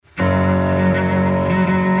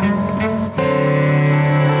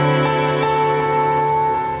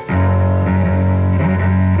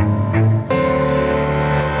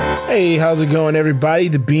Hey, how's it going, everybody?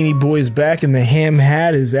 The Beanie Boy is back and the ham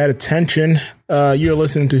hat is at attention. You're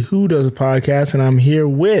listening to Who Does a Podcast, and I'm here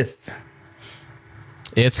with...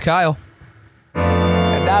 It's Kyle.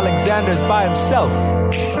 And Alexander's by himself.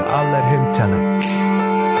 I'll let him tell it.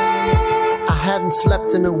 I hadn't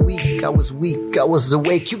slept in a week. I was weak. I was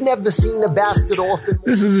awake. You've never seen a bastard orphan.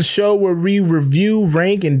 This is a show where we review,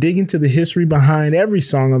 rank, and dig into the history behind every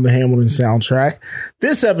song on the Hamilton soundtrack.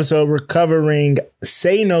 This episode, we're covering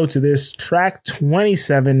Say No to This, track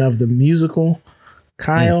 27 of the musical.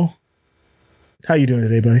 Kyle, how you doing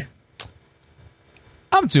today, buddy?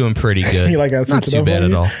 I'm doing pretty good. You like Not too bad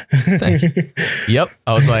at all. Thank you. Yep.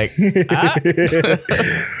 I was like, do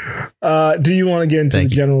you want to get into the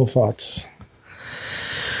general thoughts?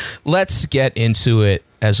 Let's get into it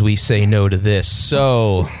as we say no to this.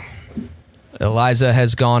 So, Eliza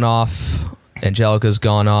has gone off. Angelica's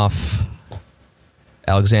gone off.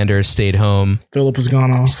 Alexander has stayed home. Philip has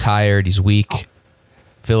gone off. He's tired. He's weak.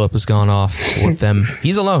 Philip has gone off with them.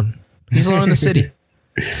 He's alone. He's alone in the city.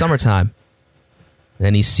 It's summertime.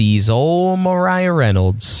 Then he sees old Mariah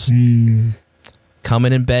Reynolds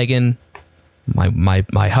coming and begging.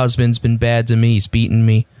 My husband's been bad to me. He's beaten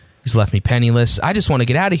me. He's left me penniless. I just want to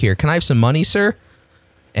get out of here. Can I have some money, sir?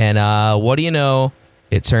 And what do you know?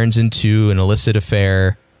 It turns into an illicit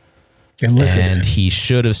affair. And he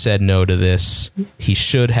should have said no to this. He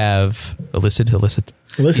should have... Illicit.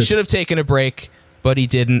 He should have taken a break, but he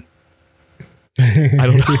didn't. I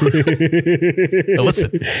don't know.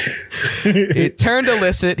 Illicit. It turned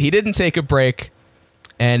illicit. He didn't take a break.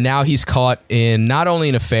 And now he's caught in not only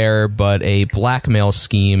an affair, but a blackmail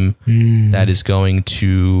scheme that is going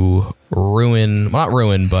to ruin, well, not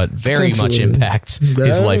ruin, but very much impact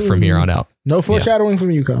his life from here on out. No foreshadowing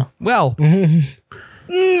from you, Kyle. Well,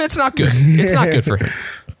 it's not good. It's not good for him.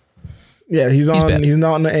 Yeah, he's not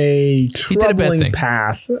on a troubling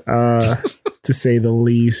path, to say the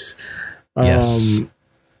least. Yes.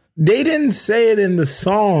 They didn't say it in the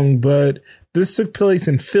song, but this took place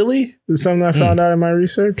in Philly. This is something I found out in my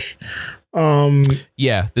research.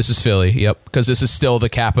 Yeah, this is Philly. Yep, because this is still the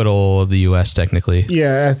capital of the U.S. technically.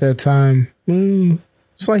 Yeah, at that time.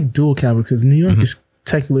 It's like dual capital because New York is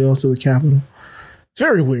technically also the capital. It's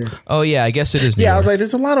very weird. Oh yeah, I guess it is. New York. I was like,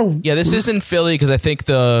 there's a lot of... Yeah, this is in Philly because I think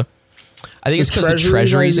it's because the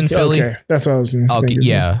Treasury's in Philly. Okay, that's what I was going to say.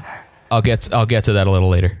 Yeah. I'll get to that a little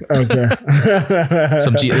later. Okay.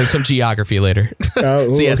 There's some geography later.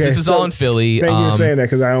 So yes, this is all in Philly. Thank you for saying that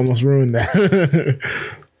because I almost ruined that.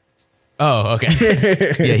 Oh, okay.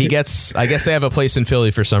 Yeah, I guess they have a place in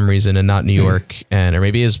Philly for some reason and not New York, or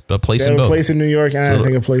maybe it's a place in both. A place in New York and I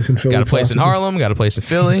think a place in Philly. Got a place in Harlem, got a place in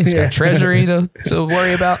Philly. It's got Treasury to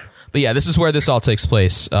worry about. But yeah, this is where this all takes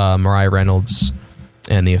place. Mariah Reynolds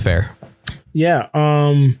and the affair. Yeah.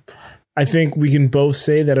 I think we can both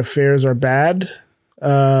say that affairs are bad.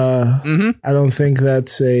 I don't think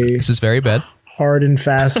that's This is very bad. Hard and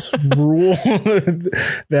fast rule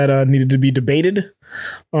that needed to be debated.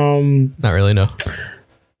 Not really, no.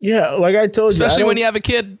 Yeah, like I told you. Especially when you have a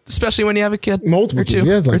kid. Multiple or two,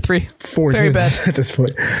 kids. Yeah, or three. 4 very kids bad. at this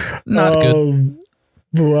point. Not good.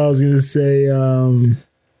 But what I was going to say,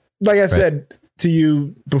 like I said to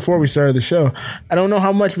you before we started the show, I don't know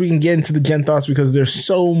how much we can get into the Gen thoughts because there's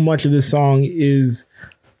so much of this song is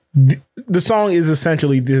the song is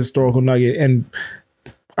essentially the historical nugget, and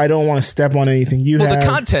I don't want to step on anything. The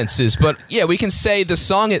contents is, but yeah, we can say the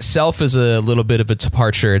song itself is a little bit of a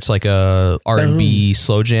departure. It's like a R&B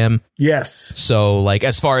slow jam. Yes. So like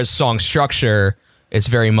as far as song structure, it's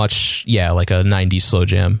very much like a 90s slow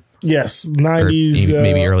jam. Yes, 90s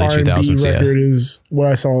maybe early R&B 2000s record is what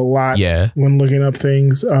I saw a lot when looking up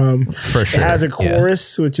things. For sure. It has a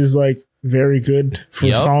chorus, which is like very good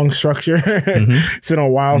for song structure. It's been a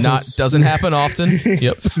while since... Doesn't happen often.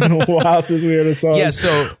 Yep. It's been a while since we heard a song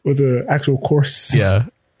with an actual chorus. Yeah.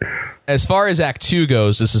 As far as Act 2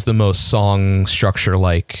 goes, this is the most song structure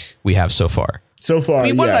like we have so far. I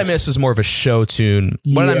mean, What Did I Miss is more of a show tune.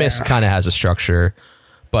 What Did I Miss kind of has a structure.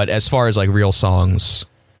 But as far as like real songs...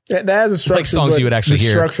 That has a structure, like songs you would actually hear.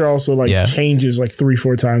 The structure also changes like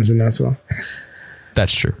 3-4 times in that song.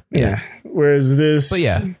 That's true. Yeah. Whereas this,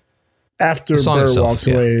 after Burr walks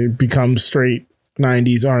away, it becomes straight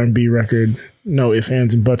 90s R&B record. No ifs,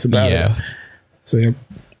 ands, and buts about it. So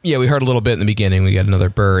yeah, we heard a little bit in the beginning. We got another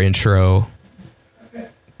Burr intro,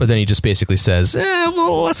 but then he just basically says,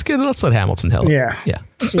 let's let Hamilton tell it. Yeah.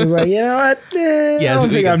 He's like, you know what? I don't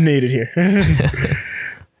think I'm needed here.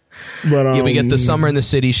 But we get the Summer in the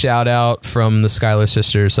City shout out from the Schuyler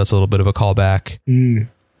sisters. That's a little bit of a callback. I didn't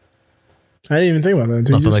even think about that.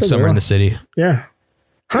 Nothing like Summer in the City. Yeah.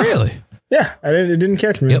 Really? Yeah. It didn't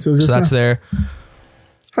catch me. Yep. So that's there.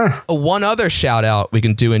 One other shout out we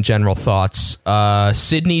can do in general thoughts.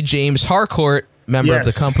 Sidney James Harcourt, member of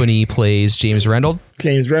the company, plays James Reynolds.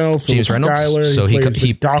 James Reynolds. Schuyler, so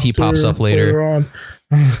he pops up later.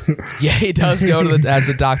 Yeah, he does go to as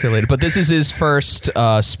a doctor later, but this is his first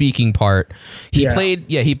speaking part. He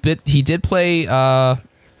did play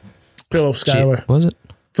Philip Schuyler. Was it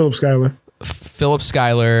Philip Schuyler? Philip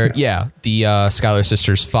Schuyler, yeah, the Schuyler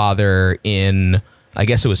sisters' father in, I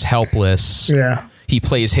guess it was Helpless. Yeah. He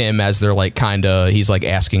plays him as they're like he's like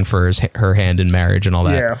asking for her hand in marriage and all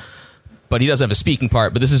that. Yeah. But he doesn't have a speaking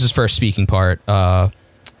part, but this is his first speaking part. A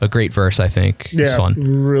great verse, I think. Yeah, it's fun.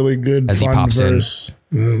 Really good as fun he pops verse.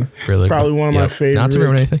 in. Really probably one of my favorite not to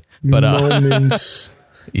ruin anything, but moments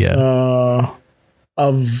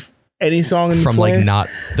of any song in from play. Like not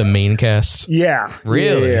the main cast. Yeah.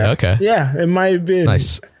 Really? Yeah. Okay. Yeah, it might have been.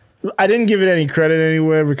 Nice. I didn't give it any credit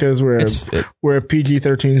anywhere because we're a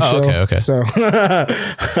PG-13 show. Okay. So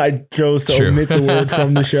I chose to omit the word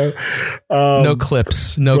from the show. No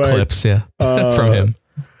clips. Yeah, from him.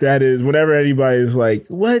 That is, whenever anybody's like,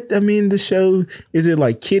 what? I mean, the show, is it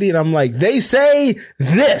like kiddie? And I'm like, they say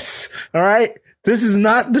this. All right. This is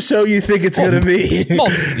not the show you think it's going to be.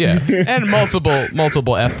 And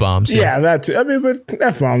multiple F-bombs. Yeah, that's it. I mean, but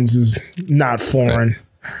F-bombs is not foreign.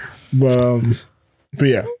 But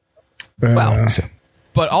yeah. Wow.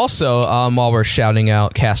 But also, while we're shouting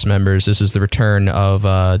out cast members, this is the return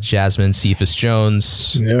of Jasmine Cephas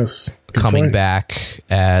Jones. Yes. Coming back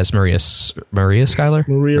as Maria Schuyler?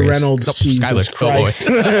 Maria Reynolds. No, Jesus Christ.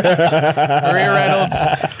 Maria Reynolds.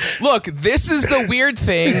 Look, this is the weird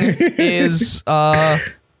thing is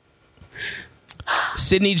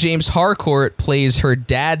Sidney James Harcourt plays her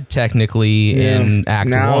dad technically in Act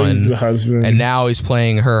 1. Now he's the husband. And now he's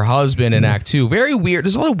playing her husband in Act 2. Very weird.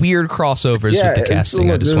 There's a lot of weird crossovers with the casting.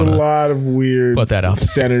 There's a lot of weird put that out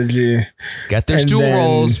synergy. There's dual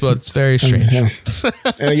roles, but it's very strange.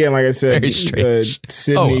 And again, like I said,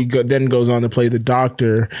 Sidney then goes on to play the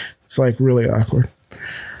doctor. It's like really awkward.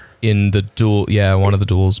 In the duel, one of the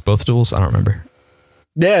duels, both duels, I don't remember.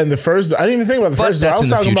 Yeah, and the first, I didn't even think about the first duel. I was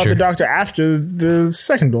talking about the doctor after the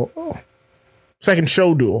second duel. Second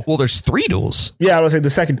show duel. Well, there's 3 duels. Yeah, I would say the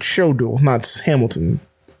second show duel, not Hamilton.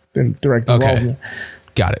 Then direct involvement.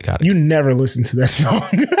 Got it. You never listen to that song.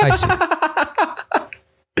 I see.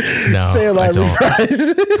 No, Stay Alive, I don't.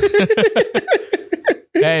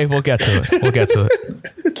 Hey, we'll get to it.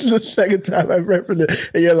 The second time I've read from it,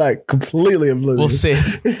 and you're like completely oblivious. We'll see.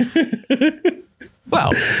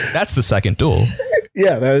 Well, that's the second duel.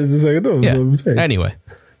 Yeah, that is the second duel. Yeah. That's what I'm saying. Anyway.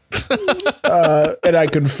 And I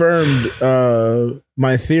confirmed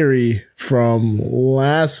my theory from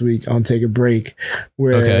last week on Take a Break,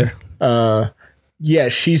 where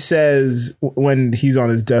she says when he's on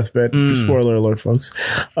his deathbed, spoiler alert, folks,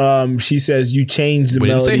 she says you change the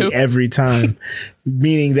melody every time,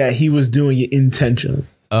 meaning that he was doing it intentionally.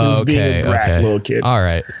 He was being a brat little kid. All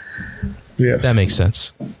right. Yes. That makes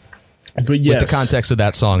sense. But yes. With the context of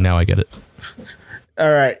that song, now I get it.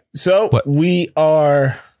 All right. So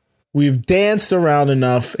we've danced around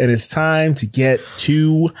enough, and it's time to get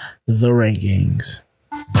to the rankings.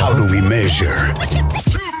 How do we measure?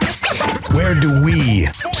 Where do we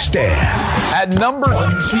stand? At number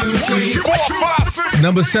 1, 2, 3, 4, 5, 6.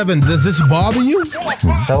 Number 7, does this bother you?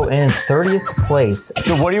 So in 30th place.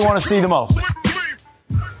 So what do you want to see the most?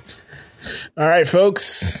 All right,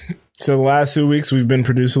 folks. So the last 2 weeks we've been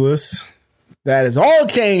producerless. That has all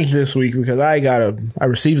changed this week because I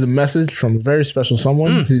received a message from a very special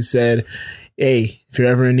someone who said, hey, if you're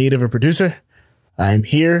ever in need of a producer, I'm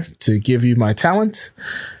here to give you my talent.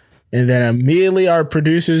 And then immediately our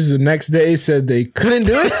producers the next day said they couldn't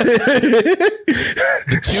do it.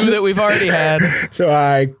 The 2 that we've already had. So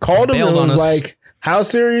I called him and was like, how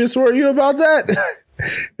serious were you about that?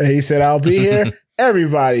 And he said, I'll be here.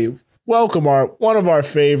 Everybody, welcome one of our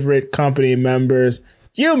favorite company members,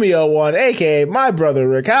 Yumi01, aka my brother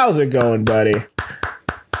Rick. How's it going, buddy?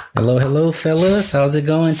 Hello, fellas. How's it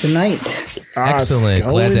going tonight? Excellent.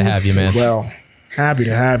 Glad to have you, man. Well, happy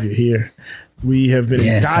to have you here. We have been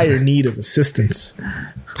in dire need of assistance.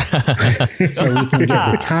 So we can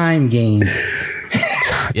get the time game.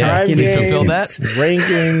 Yeah, can you fulfill that?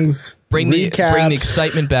 Rankings. Bring the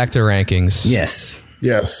excitement back to rankings.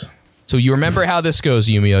 Yes. So you remember how this goes,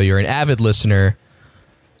 Yumio. You're an avid listener.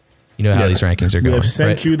 You know how these rankings are going. We have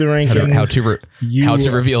sent you the rankings. How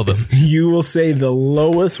to reveal them. You will say the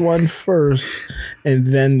lowest one first and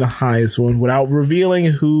then the highest one without revealing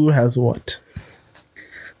who has what.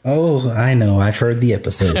 Oh, I know. I've heard the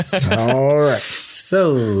episodes. All right.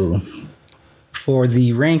 So, for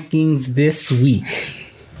the rankings this week,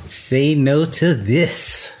 Say No to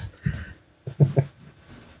This.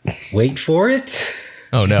 Wait for it.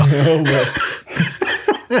 Oh, no.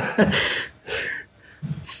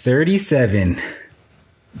 37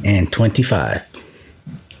 and 25.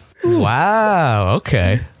 Wow.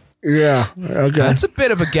 Okay. Yeah. Okay. That's a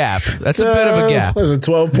bit of a gap. That's a bit of a gap. There's a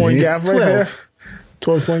 12-point It's gap right 12. there.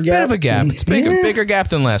 12-point gap. Bit of a gap. It's bigger gap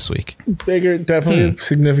than last week. Bigger, definitely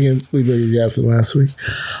significantly bigger gap than last week.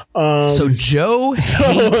 So Joe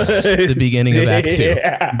hates the beginning of Act 2.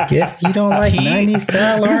 Yeah. Guess you don't like 90s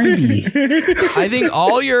style R&B. I think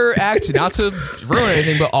all your Act, not to ruin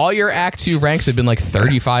anything, but all your Act 2 ranks have been like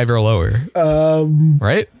 35 or lower.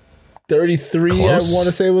 Right? 33, Close. I want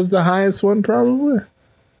to say, was the highest one, probably.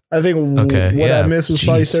 I think Okay, what yeah. I missed was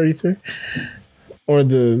probably Jeez. 33. Or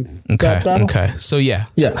the rap battle. Okay. So yeah.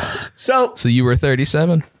 Yeah. So So you were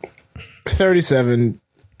 37? 37.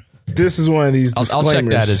 This is one of these I'll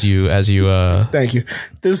disclaimers. check that as you Thank you.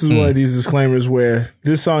 This is one of these disclaimers where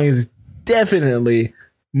this song is definitely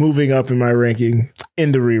moving up in my ranking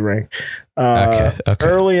in the re-rank. Okay.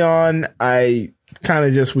 Early on, I kind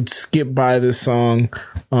of just would skip by this song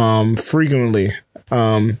frequently.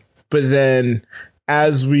 But then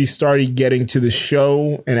as we started getting to the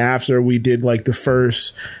show and after we did like the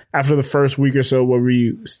first week or so where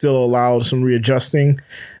we still allowed some readjusting,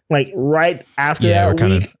 like right after Yeah, that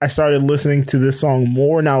week, I started listening to this song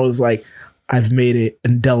more and I was like, I've made an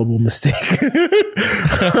indelible mistake.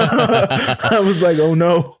 I was like, oh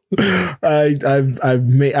no.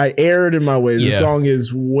 I erred in my ways. The song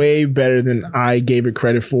is way better than I gave it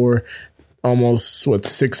credit for almost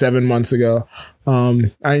 6-7 months ago.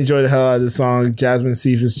 I enjoy the hell out of this song. Jasmine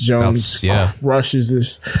Cephas Jones crushes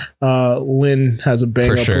this. Lynn has a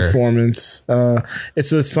bang up performance.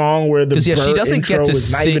 It's a song where the she doesn't intro get to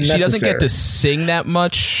was not sing. even She doesn't necessary. get to sing that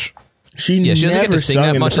much. She doesn't get never to sing sung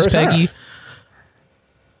that in much the as first Peggy. half.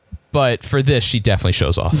 But for this, she definitely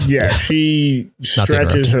shows off. Yeah, she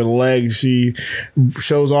stretches her legs. She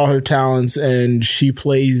shows all her talents, and she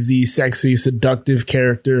plays the sexy, seductive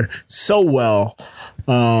character so well.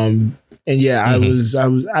 And yeah, I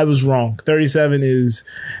was wrong. 37 is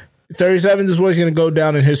what's going to go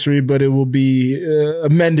down in history, but it will be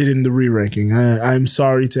amended in the re-ranking. I'm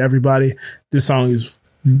sorry to everybody. This song is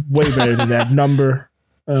way better than that number.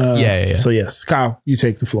 Yeah. So yes, Kyle, you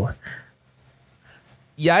take the floor.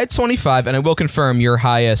 Yeah, I had 25, and I will confirm your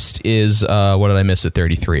highest is, what did I miss at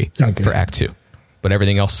 33 for Act 2. But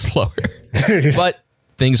everything else is lower. But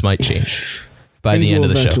things might change by the end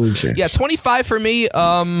of the show. Change. Yeah, 25 for me,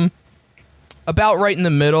 about right in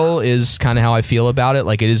the middle is kind of how I feel about it.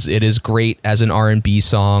 Like, it is great as an R&B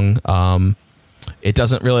song. It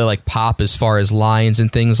doesn't really, like, pop as far as lines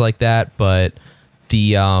and things like that, but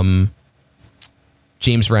the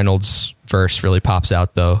James Reynolds verse really pops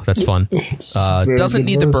out, though. That's fun. Doesn't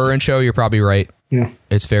need the Burr intro. You're probably right. Yeah,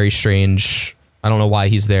 it's very strange. I don't know why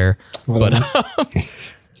he's there, but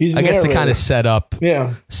he's I guess to kind of set up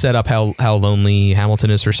how lonely Hamilton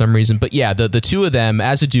is for some reason. But yeah, the two of them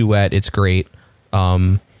as a duet, it's great.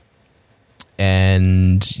 And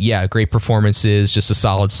yeah, great performances. Just a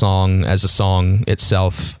solid song as a song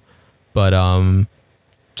itself. But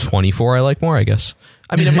 24, I like more, I guess.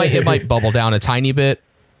 I mean, it might bubble down a tiny bit.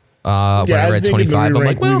 When I read 25, I'm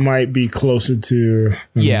like, well, we might be closer to.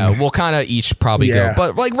 Yeah, we'll kind of each probably go,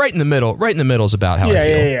 but like right in the middle is about how I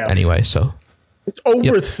feel. Anyway, so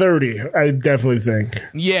over 30, I definitely think.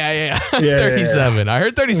 Yeah. 37. I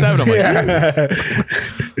heard 37. I'm like,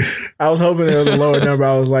 I was hoping there was a lower number.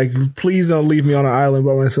 I was like, please don't leave me on an island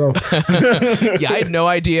by myself. Yeah, I had no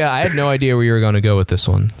idea. Where you were going to go with this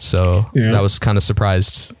one, so I was kind of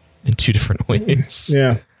surprised in two different ways.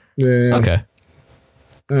 Yeah. Okay.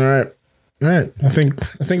 All right. I think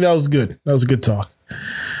that was good. That was a good talk.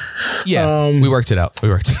 Yeah, we worked it out.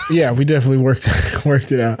 Yeah, we definitely worked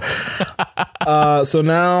it out. So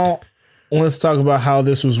now let's talk about how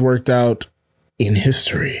this was worked out in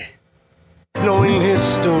history. Knowing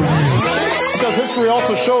history. Because history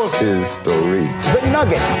also shows History. the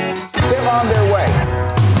Nugget. They're on their way.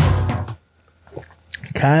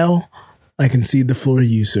 Kyle, I concede the floor to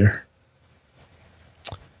you, sir.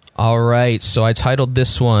 All right, so I titled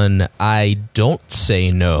this one, I Don't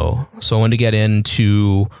Say No. So I wanted to get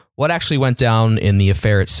into what actually went down in the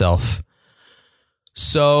affair itself.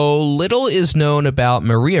 So little is known about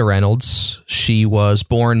Maria Reynolds. She was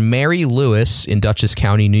born Mary Lewis in Dutchess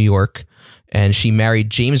County, New York, and she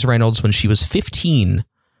married James Reynolds when she was 15,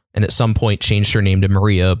 and at some point changed her name to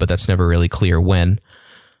Maria, but that's never really clear when.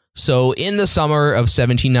 So in the summer of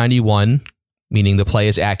 1791, meaning the play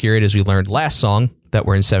is accurate as we learned last song, that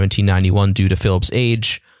were in 1791 due to Philip's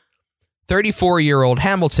age, 34-year-old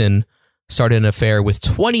Hamilton started an affair with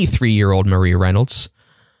 23-year-old Maria Reynolds.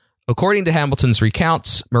 According to Hamilton's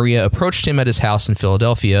recounts, Maria approached him at his house in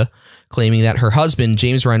Philadelphia, claiming that her husband,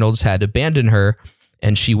 James Reynolds, had abandoned her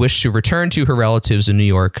and she wished to return to her relatives in New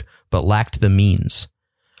York, but lacked the means.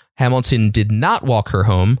 Hamilton did not walk her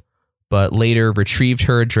home, but later retrieved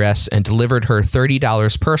her address and delivered her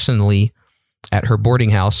 $30 personally at her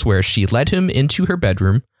boarding house, where she led him into her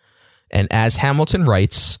bedroom. And as Hamilton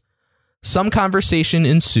writes, some conversation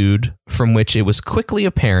ensued from which it was quickly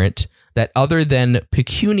apparent that other than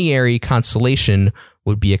pecuniary consolation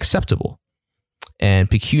would be acceptable.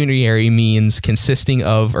 And pecuniary means consisting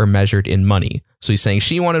of or measured in money. So he's saying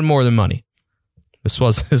she wanted more than money. This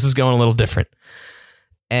is going a little different.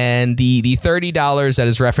 And the $30 that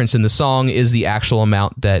is referenced in the song is the actual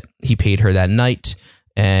amount that he paid her that night.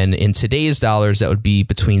 And in today's dollars, that would be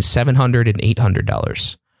between $700 and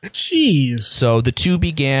 $800. Jeez. So the two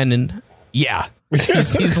began, and yeah,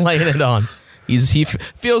 he's laying it on. He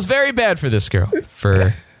feels very bad for this girl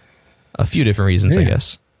for a few different reasons, I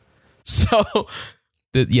guess. So,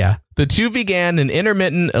 the two began an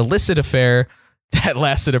intermittent illicit affair that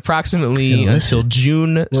lasted approximately until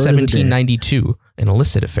June 1792. An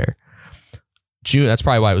illicit affair. June. That's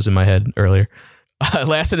probably why it was in my head earlier. It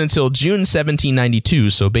lasted until June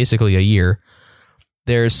 1792, so basically a year.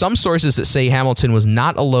 There's some sources that say Hamilton was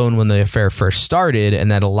not alone when the affair first started, and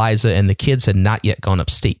that Eliza and the kids had not yet gone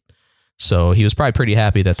upstate. So he was probably pretty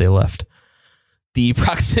happy that they left. The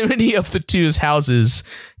proximity of the two's houses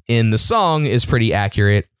in the song is pretty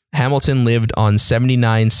accurate. Hamilton lived on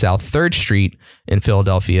 79 South 3rd Street in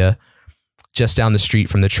Philadelphia, just down the street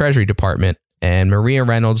from the Treasury Department, and Maria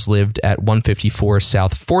Reynolds lived at 154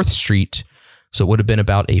 South 4th Street, so it would have been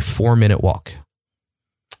about a 4-minute walk.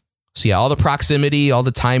 So yeah, all the proximity, all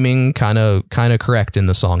the timing, kind of correct in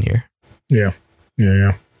the song here. Yeah.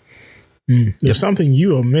 There's something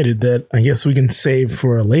you omitted that I guess we can save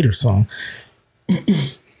for a later song.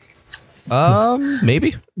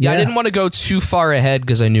 Maybe. Yeah, I didn't want to go too far ahead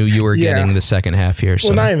because I knew you were getting the second half here. So.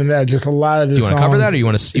 Well, not even that. Just a lot of this. Do you want to cover that, or you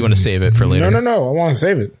want to save it for later? No. I want to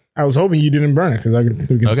save it. I was hoping you didn't burn it because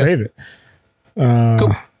we can save it.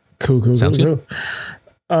 Cool. Sounds good.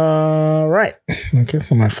 Right. Okay.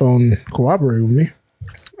 Well, my phone cooperated with me.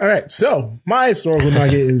 All right. So my historical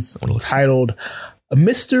nugget is titled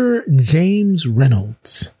Mr. James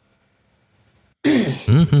Reynolds.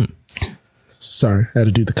 Mm-hmm. Sorry, I had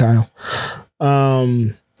to do the Kyle.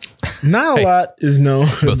 Not a lot is known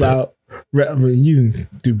about. You can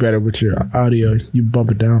do better with your audio. You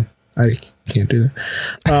bump it down. I can't do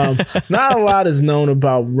that. Not a lot is known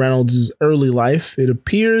about Reynolds' early life. It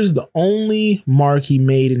appears the only mark he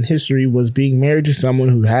made in history was being married to someone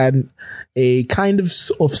who had a kind of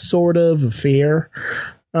sort of affair.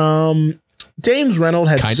 James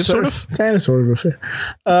Reynolds had sort of affair.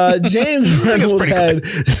 James Reynolds had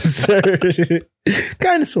served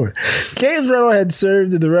James Reynolds had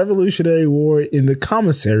served in the Revolutionary War in the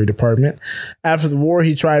commissary department. After the war,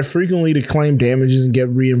 he tried frequently to claim damages and get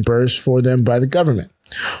reimbursed for them by the government.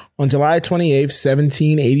 On July 28th,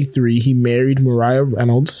 1783, he married Maria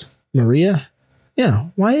Reynolds. Maria? Yeah,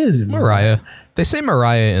 why is it Mariah? They say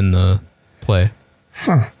Mariah in the play.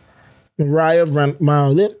 Huh. Mariah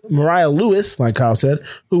Lewis, like Kyle said,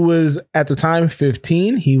 who was at the time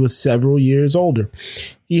 15. He was several years older.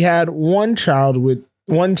 He had one child with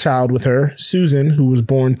her, Susan, who was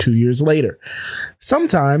born 2 years later.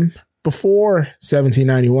 Sometime before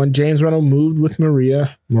 1791, James Reynolds moved with Mariah.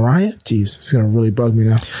 Jeez, it's gonna really bug me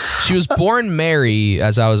now. She was born Mary,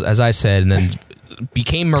 as I said, and then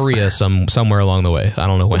became Maria somewhere along the way. I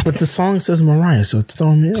don't know when. But the song says Mariah, so it's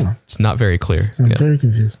throwing me off. It's not very clear. I'm very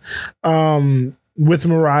confused. With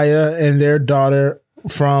Mariah and their daughter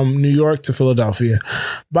from New York to Philadelphia.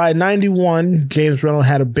 By 91, James Reynolds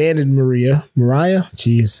had abandoned Mariah.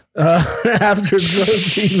 Jeez.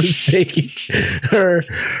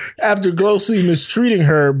 After grossly mistreating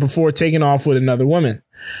her before taking off with another woman.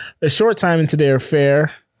 A short time into their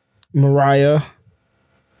affair, Mariah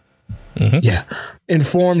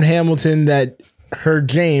informed Hamilton that her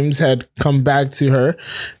James had come back to her,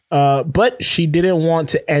 but she didn't want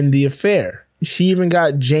to end the affair. She even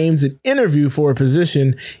got James an interview for a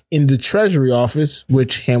position in the Treasury office,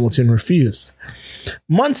 which Hamilton refused.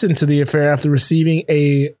 Months into the affair, after receiving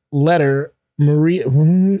a letter,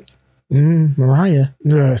 Mariah,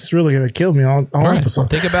 it's really going to kill me all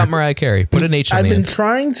episode. Think about Mariah Carey. Put an H on I've the been end.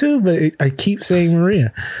 trying to, but I keep saying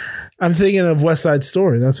Maria. I'm thinking of West Side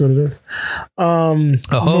Story. That's what it is.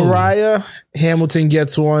 Mariah Hamilton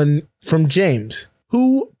gets one from James,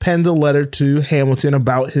 who penned a letter to Hamilton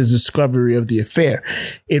about his discovery of the affair.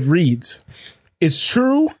 It reads, "It's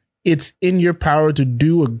true It's in your power to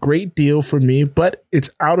do a great deal for me, but it's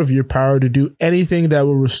out of your power to do anything that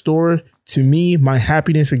will restore to me my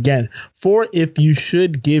happiness again. For if you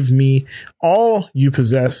should give me all you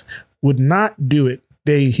possess, would not do it.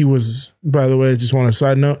 He was, by the way, I just want a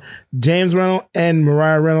side note, James Reynolds and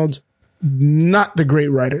Mariah Reynolds, not the great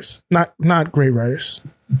writers. Not great writers.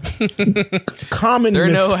 Common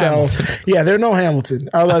misspells. Yeah, they're no Hamilton.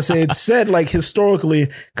 I was about to say, it's said like historically,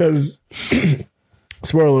 because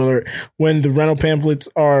spoiler alert, when the Reynolds pamphlets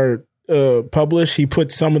are published, he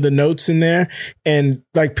put some of the notes in there, and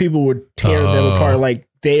like people would tear them apart like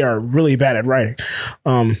they are really bad at writing.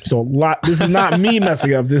 So this is not me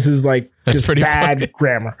messing up. This is like just bad funny.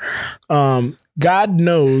 Grammar. God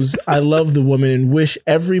knows I love the woman and wish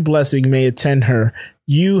every blessing may attend her.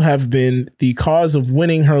 You have been the cause of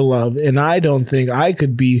winning her love, and I don't think I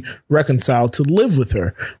could be reconciled to live with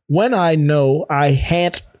her. When I know I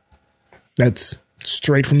ha'n't, that's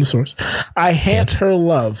straight from the source, I ha'n't her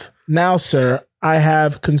love. Now, sir, I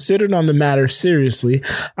have considered on the matter seriously.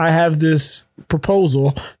 I have this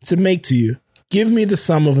proposal to make to you. Give me the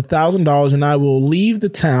sum of $1,000 and I will leave the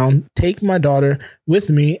town, take my daughter with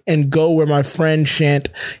me, and go where my friend shan't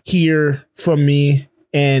hear from me,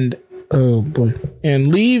 and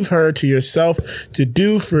leave her to yourself to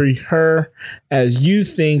do for her as you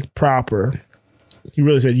think proper. He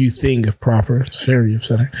really said you think proper. It's very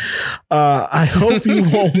upsetting. I hope you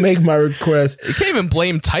won't make my request. You can't even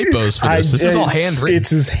blame typos for this. This is all handwritten.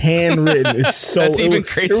 It's his handwritten. It's so That's even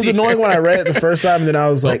crazy. It was annoying when I read it the first time, and then I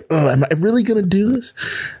was like, oh, am I really going to do this?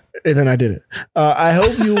 And then I did it. I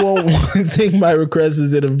hope you won't think my request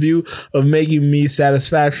is in a view of making me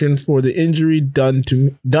satisfaction for the injury done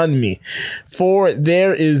me. For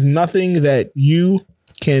there is nothing that you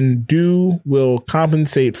can do will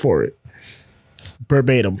compensate for it.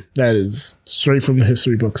 Verbatim. That is straight from the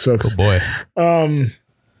history books, folks. Oh boy.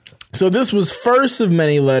 So this was first of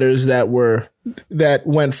many letters that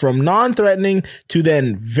went from non-threatening to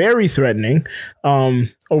then very threatening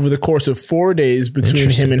over the course of 4 days between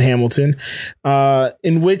him and Hamilton,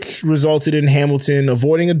 in which resulted in Hamilton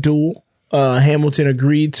avoiding a duel. Hamilton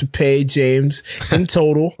agreed to pay James in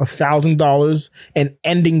total $1,000 and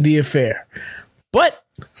ending the affair. But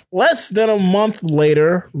less than a month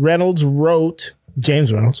later,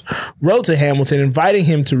 James Reynolds wrote to Hamilton inviting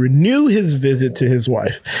him to renew his visit to his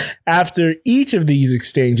wife. After each of these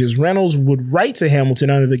exchanges, Reynolds would write to Hamilton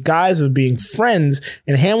under the guise of being friends,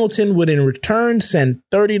 and Hamilton would in return send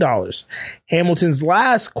 $30. Hamilton's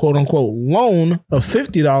last quote-unquote loan of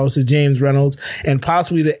 $50 to James Reynolds and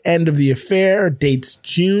possibly the end of the affair dates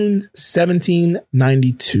June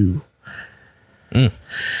 1792.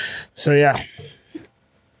 So yeah.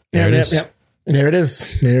 There it is. There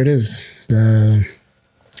it is. The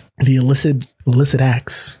illicit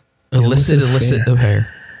acts. Illicit affair.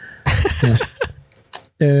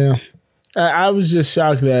 Yeah. I was just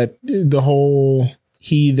shocked that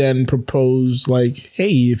he then proposed like, hey,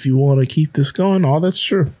 if you want to keep this going, all that's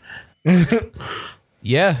true.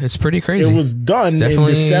 Yeah, it's pretty crazy. It was done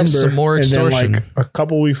Definitely in December. Some more extortion. And then like a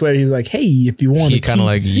couple weeks later, he's like, hey, if you want to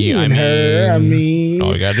keep seeing her, I mean,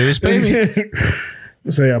 all you gotta do is pay me.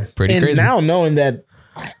 So yeah, pretty crazy. Now knowing that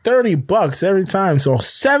 $30 every time, so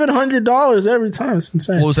 $700 every time, it's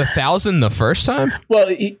insane. Well, was $1,000 the first time? Well,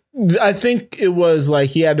 I think it was like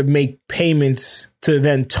he had to make payments to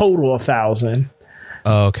then total $1,000.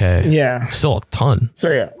 Okay. Yeah, still a ton. So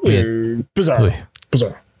yeah, bizarre.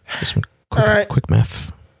 All right, quick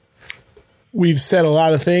math. We've said a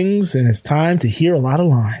lot of things, and it's time to hear a lot of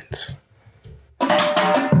lines.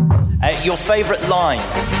 Your favorite line?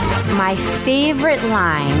 My favorite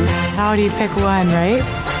line. How do you pick one, right?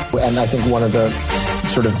 And I think one of the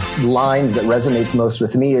sort of lines that resonates most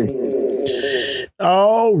with me is...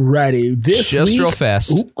 Alrighty. This Just week, real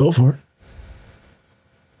fast. Ooh, go for it.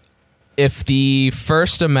 If the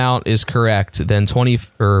first amount is correct, then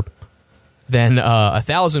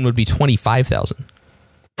 1,000 would be 25,000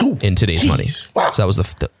 in today's money. Wow. So that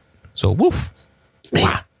was so woof.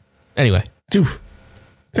 Wow. Anyway. Dude,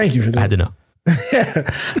 thank you for that. I had to know.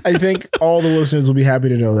 I think all the listeners will be happy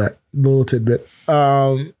to know that little tidbit.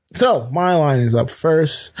 So my line is up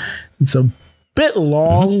first. It's a bit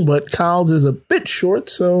long, but Kyle's is a bit short,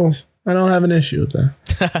 so I don't have an issue with that.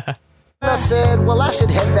 I said, well, I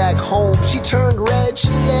should head back home. She turned red, she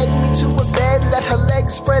led me to a bed, let her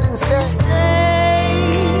legs spread and said,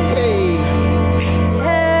 stay. Hey.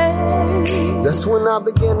 That's when I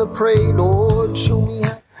began to pray, Lord, show me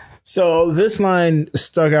how. So this line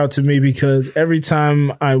stuck out to me because every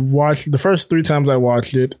time I watched, the first 3 times I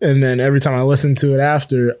watched it, and then every time I listened to it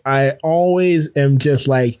after, I always am just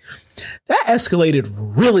like, that escalated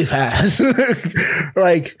really fast.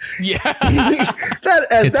 Like, yeah,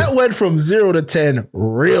 that went from 0 to 10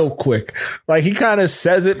 real quick. Like, he kind of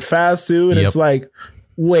says it fast too, and it's like,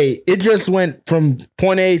 wait, it just went from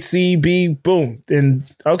point A, C, B, boom, and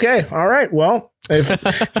okay, all right, well, if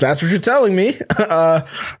that's what you're telling me, I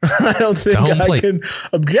don't think I can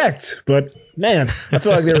object. But man, I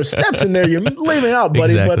feel like there were steps in there you're leaving out,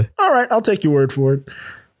 buddy. Exactly. But all right, I'll take your word for it.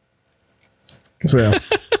 So yeah.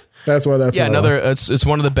 That's why that's another. It's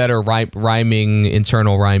one of the better rhyming,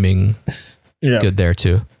 internal rhyming. Yeah, good there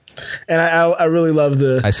too. And I really love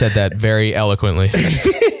the. I said that very eloquently.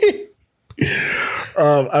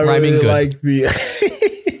 I rhyming really good. like the.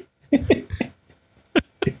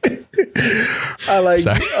 I like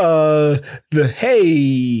the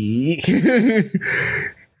hey.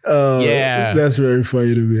 Yeah, that's very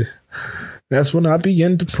funny to me. That's when I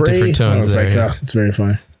begin to pray. Different tones there. Yeah. It's very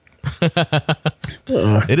funny.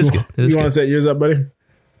 It is good. You want to set yours up, buddy?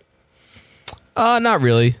 Not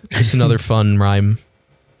really. Just another fun rhyme.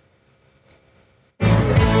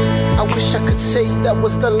 I wish I could say that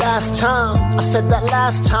was the last time I said that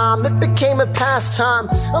last time. It became a pastime.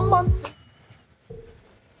 A month.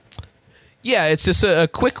 Yeah, it's just a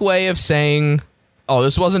quick way of saying, "Oh,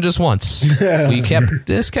 this wasn't just once.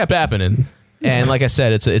 This kept happening." And like I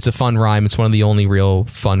said, it's a fun rhyme. It's one of the only real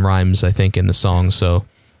fun rhymes I think in the song. So.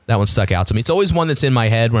 That one stuck out to me. It's always one that's in my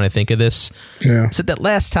head when I think of this. Yeah. I said that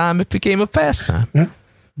last time it became a pastime. Yeah.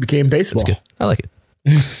 Became baseball. That's good. I like it.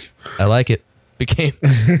 I like it. Became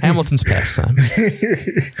Hamilton's pastime.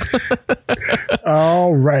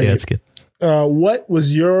 All right. Yeah, that's good. What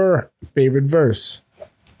was your favorite verse?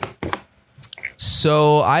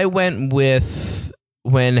 So I went with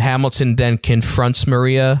when Hamilton then confronts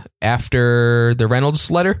Maria after the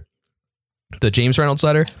Reynolds letter, the James Reynolds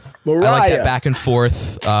letter. Mariah. I like that back and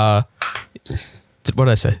forth. What did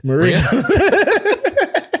I say? Maria.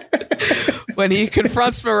 When he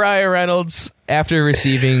confronts Mariah Reynolds after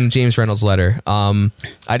receiving James Reynolds' letter,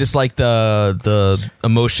 I just like the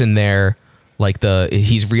emotion there, like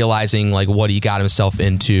he's realizing like what he got himself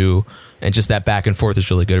into, and just that back and forth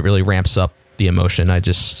is really good. It really ramps up the emotion.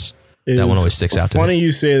 That one always sticks out to me. Funny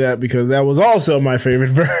you say that because that was also my favorite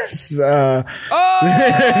verse. Very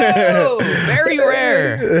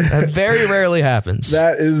rare. That very rarely happens.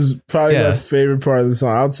 That is probably my favorite part of the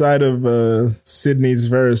song. Outside of Sydney's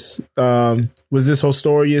verse, was this whole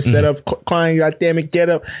story you set up, crying, God damn it, get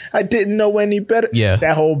up. I didn't know any better. Yeah.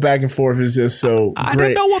 That whole back and forth is just so I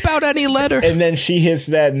great. don't know about any letter. And then she hits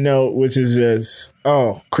that note, which is just,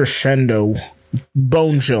 crescendo,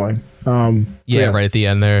 bone chilling. Right at the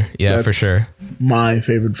end there. Yeah, for sure. My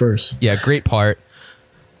favorite verse. Yeah, great part.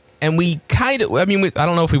 And we kind of, I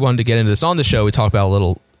don't know if we wanted to get into this on the show. We talked about a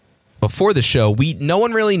little before the show. No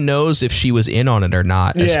one really knows if she was in on it or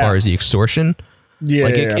not as far as the extortion. Yeah,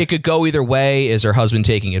 it could go either way. Is her husband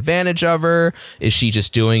taking advantage of her? Is she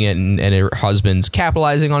just doing it and her husband's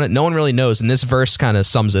capitalizing on it? No one really knows. And this verse kind of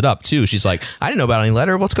sums it up too. She's like, I didn't know about any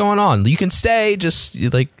letter. What's going on? You can stay. Just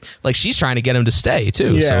like she's trying to get him to stay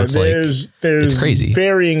too. Yeah, so it's it's crazy.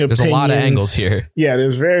 Varying opinions. There's a lot of angles here. Yeah,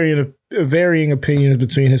 there's varying opinions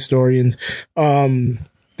between historians.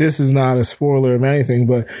 This is not a spoiler of anything,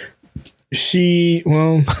 but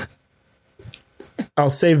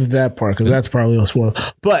I'll save that part because that's probably a spoiler.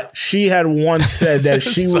 But she had once said that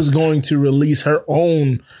she was going to release her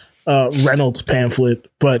own Reynolds pamphlet,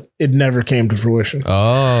 but it never came to fruition.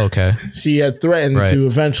 Oh, okay. She had threatened to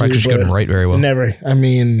eventually, she couldn't write very well. Never. I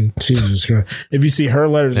mean, Jesus Christ! If you see her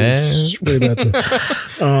letters, it's really bad too.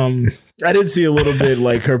 I did see a little bit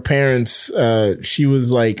like her parents. She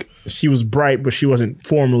was bright, but she wasn't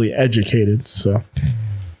formally educated. So.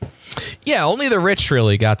 Yeah, only the rich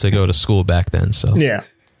really got to go to school back then, so yeah,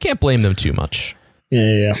 can't blame them too much.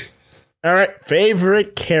 Yeah. All right,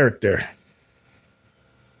 favorite character.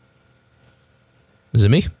 Is it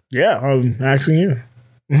me? Yeah, I'm asking you.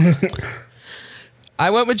 I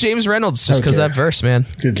went with James Reynolds just because that verse, man.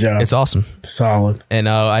 Good job. It's awesome, solid. And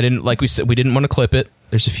I didn't, like we said, we didn't want to clip it.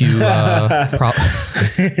 There's a few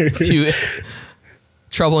few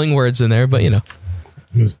troubling words in there, but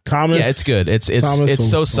Thomas. Yeah, it's good. It's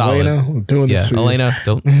Thomas, so solid. Elena, we're doing this for Elena,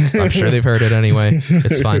 I'm sure they've heard it anyway.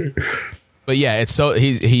 It's fine. But yeah, it's so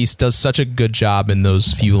he does such a good job in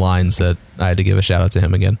those few lines that I had to give a shout out to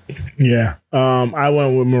him again. Yeah. I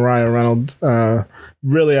went with Mariah Reynolds.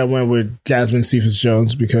 Really, I went with Jasmine Cephas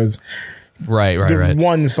Jones because Right.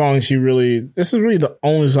 One song this is really the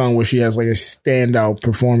only song where she has like a standout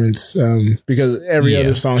performance, because every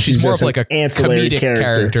other song she's more just of like an a ancillary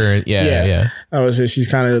character. Yeah. I would say she's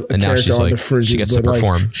kind of a And now character she's on like, the fringes. she gets to but, like,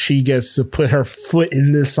 perform. she gets to put her foot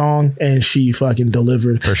in this song, and she fucking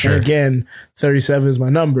delivered. For sure. And again, 37 is my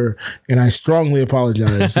number, and I strongly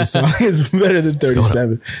apologize. This song is better than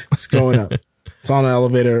 37. It's going up. It's on the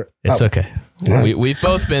elevator. It's up. okay. We've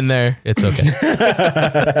both been there. It's okay.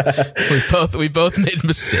 we both made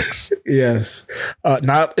mistakes. Yes.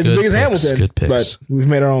 Not as Good big as picks, Hamilton, good picks. but we've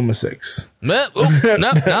made our own mistakes. No,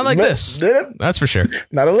 not like this. That's for sure.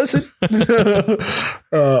 Not a listen.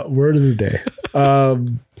 Word of the day.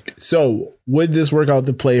 So would this work out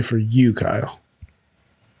to play for you, Kyle?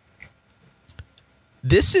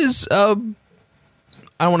 This is I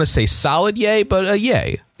don't want to say solid yay, but a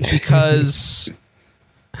yay, because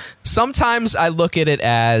sometimes I look at it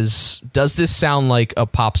as, does this sound like a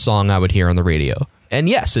pop song I would hear on the radio? And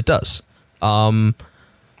yes, it does. I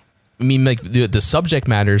mean, like the subject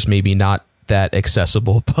matter is maybe not that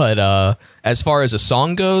accessible, but as far as a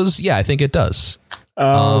song goes, yeah, I think it does.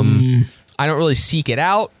 I don't really seek it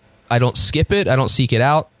out. I don't skip it. I don't seek it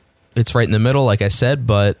out. It's right in the middle, like I said.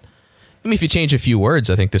 But I mean, if you change a few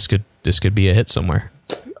words, I think this could be a hit somewhere.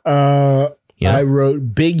 I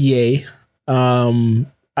wrote big yay.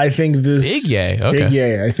 I think this big yay. Okay. Big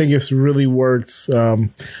yay. I think this really works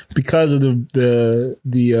because of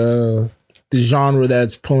the genre that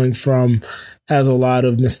it's pulling from. Has a lot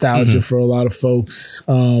of nostalgia for a lot of folks.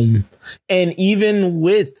 And even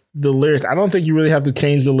with the lyrics, I don't think you really have to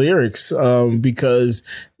change the lyrics because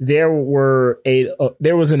there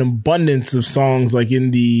was an abundance of songs like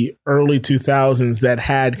in the early 2000s that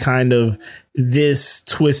had kind of this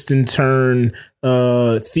twist and turn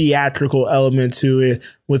theatrical element to it,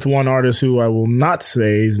 with one artist who I will not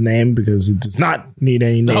say his name because it does not need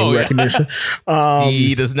any name recognition.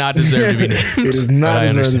 He does not deserve to be named. He does not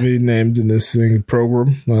deserve to be named in this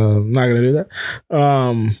program. I'm not going to do that.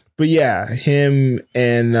 But yeah, him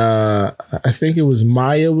and I think it was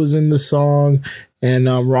Maya was in the song, and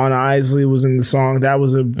Ron Isley was in the song. That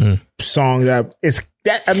was a song that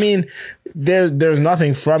I mean, there's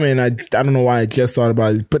nothing from it. And I don't know why I just thought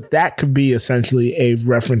about it, but that could be essentially a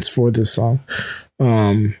reference for this song,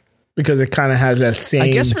 because it kind of has that same. I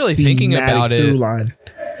guess really thinking about it, line.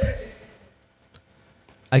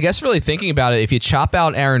 I guess really thinking about it, if you chop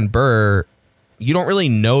out Aaron Burr, you don't really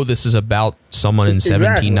know this is about someone in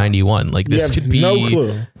 1791. Like this could be no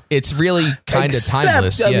clue. It's really kind of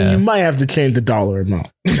timeless. I mean, you might have to change the dollar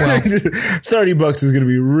amount. Well, $30 is going to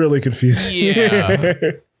be really confusing. Yeah,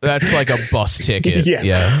 that's like a bus ticket.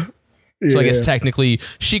 Yeah. So I guess technically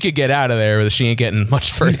she could get out of there, but she ain't getting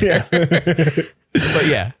much further. But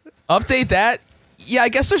yeah, update that. Yeah, I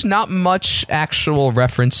guess there's not much actual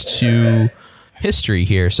reference to history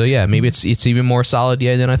here. So yeah, maybe it's even more solid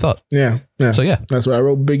than I thought. Yeah. So yeah, that's why I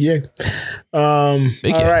wrote big yay. All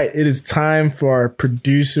right, it is time for our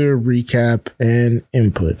producer recap and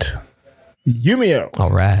input. Yumio. All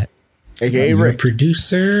right. AKA Rick.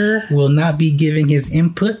 Producer will not be giving his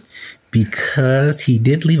input because he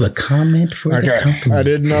did leave a comment for the company. I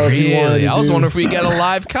didn't know if he wanted to I was wondering if we got a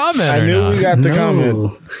live comment. I knew we got the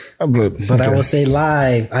comment. But I will say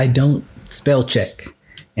live, I don't spell check.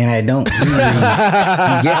 And I don't really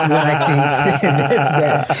get what I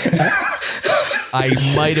can. I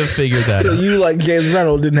might have figured that. So you, like James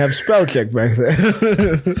Reynolds, didn't have spell check back then.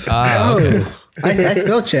 Okay. I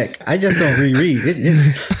spell check. I just don't reread.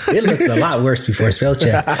 It looks a lot worse before spell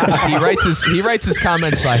check. He writes his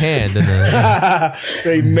comments by hand, and then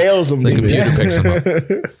they mails them. The computer picks them up.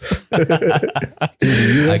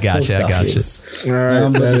 I got you. All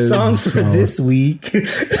right, but the song for this week.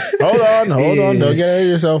 Hold on. Don't get ahead of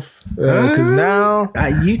yourself. Because now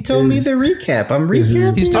you told me the recap. I'm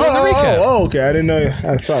recapping. He's doing the recap. Oh, okay. I didn't know.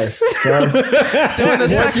 Sorry. He's doing the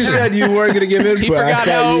Once you said you weren't going to give input, he forgot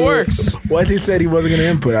how it works. Once he said he wasn't going to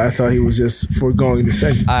input, I thought he was just foregoing the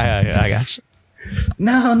segment. I got you.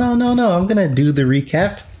 No. I'm going to do the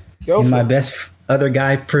recap in my best other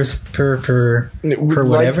guy per whatever.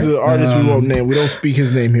 Like the artist we won't name. We don't speak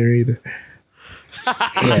his name here either.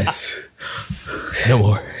 Yes. No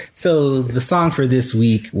more. So the song for this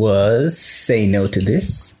week was Say No to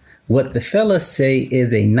This. What the Fellas say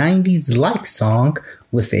is a 90s like song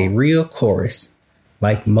with a real chorus,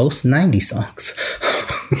 like most 90s songs.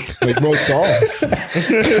 Like most songs.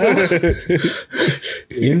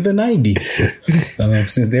 In the 90s.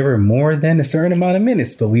 Since there were more than a certain amount of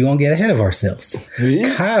minutes, but we won't get ahead of ourselves.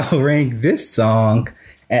 Yeah. Kyle ranked this song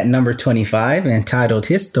at number 25 and titled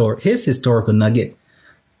his historical nugget,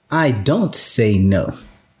 I Don't Say No.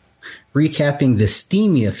 recapping the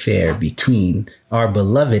steamy affair between our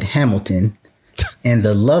beloved Hamilton and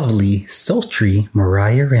the lovely, sultry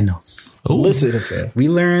Mariah Reynolds. Illicit affair. We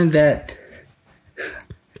learned that.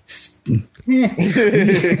 We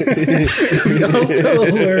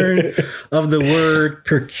also learned of the word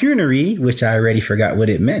pecuniary, which I already forgot what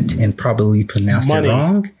it meant and probably pronounced Money. it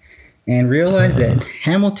wrong, and realized that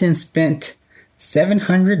Hamilton spent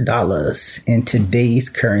 $700 in today's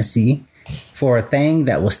currency for a thing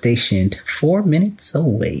that was stationed 4 minutes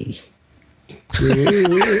away.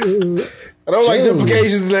 I don't like the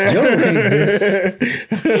implications there.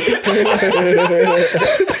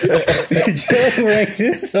 Joe ranked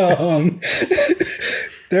this song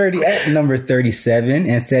at number 37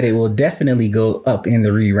 and said it will definitely go up in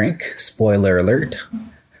the re-rank. Spoiler alert.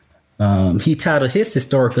 He titled his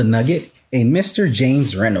historical nugget a Mr.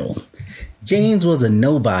 James Reynolds. James was a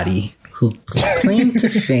nobody whose claim to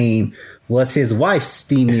fame was his wife's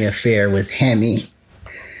steamy affair with Hammy.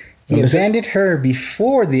 He abandoned her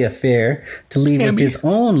before the affair to leave with his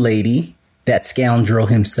own lady, that scoundrel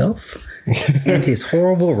himself, and his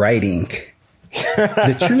horrible writing.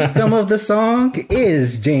 The true scum of the song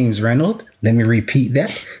is James Reynolds. Let me repeat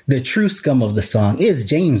that. The true scum of the song is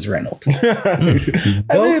James Reynolds.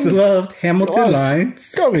 Both loved Hamilton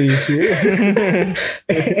lines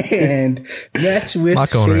and match with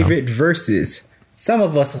favorite verses. Some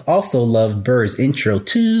of us also love Burr's intro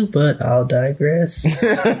too, but I'll digress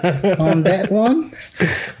on that one.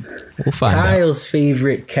 We'll find Kyle's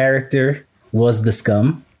favorite character was the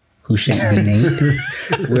scum, who shan't be named,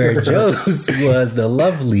 where Joe's was the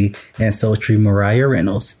lovely and sultry Mariah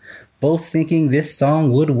Reynolds, both thinking this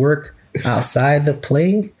song would work outside the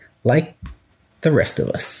play like the rest of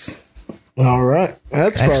us. All right.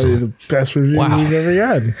 That's probably the best review we've ever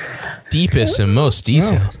had. Deepest and most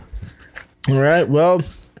detailed. All right. Well,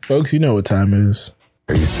 folks, you know what time it is.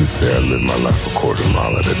 I used to say I live my life a quarter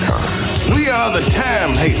mile at a time. We are the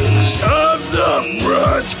time haters of the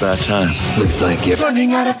bruh. It's about time. Looks like you're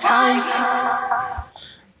running out of time.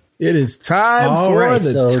 It is time for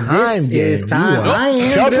the time game. Is time. I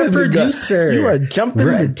am the producer. You are jumping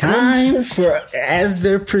the time for as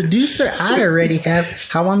the producer. I already have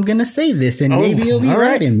how I'm gonna say this, and maybe you'll be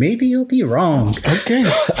right, and maybe you'll be wrong. Okay,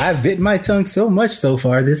 I've bit my tongue so much so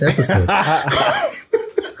far this episode.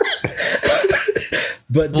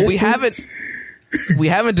 But well, we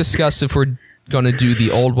haven't discussed if we're gonna do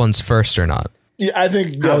the old ones first or not. Yeah, I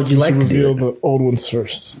think we should reveal the old ones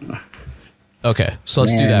first. Okay, so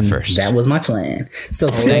let's do that first. That was my plan. So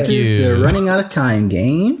this is the running out of time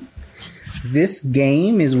game. This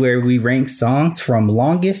game is where we rank songs from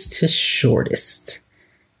longest to shortest.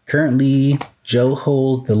 Currently, Joe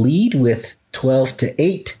holds the lead with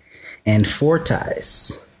 12-8 and 4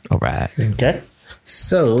 ties. All right. Okay.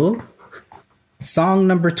 So, song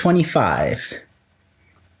number 25,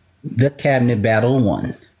 The Cabinet Battle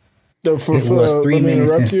 1. It was 3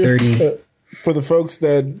 minutes and 30. For the folks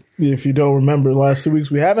that, if you don't remember, last 2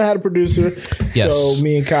 weeks, we haven't had a producer. Yes. So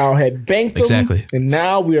me and Kyle had banked them. Exactly. And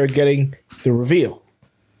now we are getting the reveal.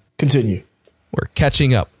 Continue. We're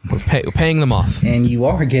catching up. We're paying them off. And you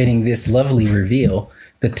are getting this lovely reveal.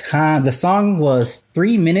 The song was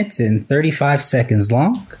 3 minutes and 35 seconds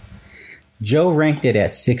long. Joe ranked it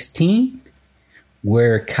at 16,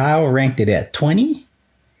 where Kyle ranked it at 20.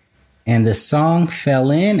 And the song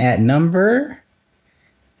fell in at number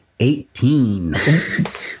 18.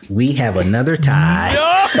 We have another tie.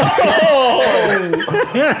 No!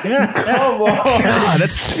 Come on.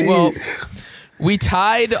 God, we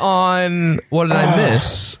tied on what did I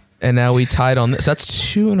miss? And now we tied on this.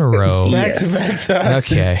 That's 2 in a row. Back to back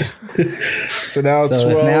ties. Okay. So now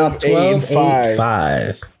 12, 8,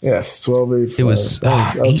 5. Yes, 12, 8, 5. It was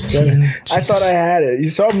 18. I thought I had it.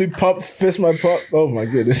 You saw me fist my pump. Oh my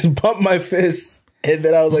goodness. Pump my fist. And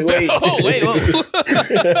then I was like, wait.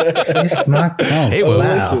 Fist my pump. Hey,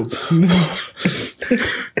 wow.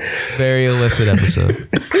 Very illicit episode.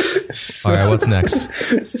 All right, what's next?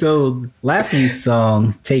 So last week's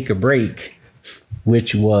song, Take a Break,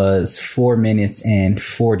 which was 4 minutes and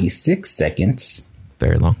 46 seconds.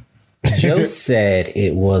 Very long. Joe said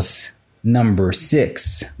it was number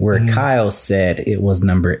 6, where Kyle said it was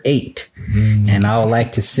number 8. And I would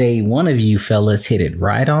like to say one of you fellas hit it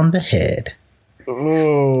right on the head.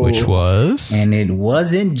 Oh. Which was? And it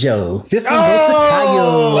wasn't Joe. This one goes to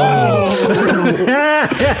Kyle.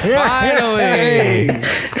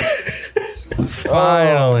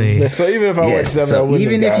 Finally. So even if I went 7, I wouldn't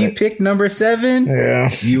even have if got you it. picked number 7,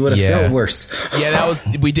 you would have felt worse. Yeah,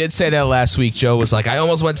 we did say that last week. Joe was like, I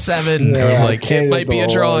almost went 7. I was like, it might be a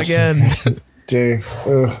draw again. Dang.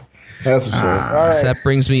 That's absurd. All right. So that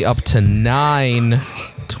brings me up to 9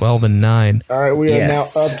 12 and 9. All right, we are now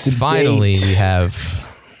up to Finally, date. we have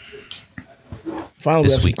Finally,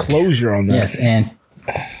 this we have week. some closure on that.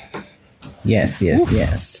 Yes, and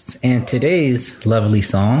yes. And today's lovely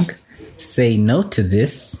song, Say No to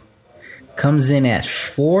This, comes in at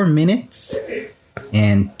 4 minutes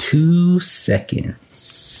and 2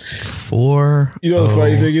 seconds. 4. You know the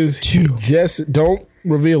funny thing is, he just don't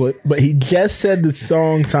reveal it, but he just said the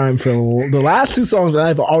song time for the last 2 songs, and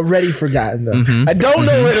I've already forgotten them. I don't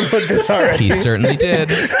know where to put this already. He certainly did.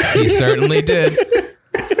 He certainly did.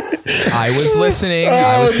 I was listening.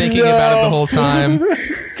 I was thinking about it the whole time.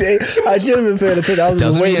 I should have been paying attention. I was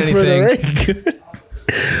just waiting for the rank.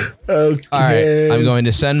 Okay. All right, I'm going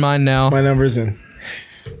to send mine now. My number's in.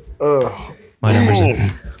 My number's in.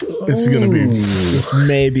 This is gonna be. This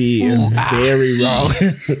may be very wrong.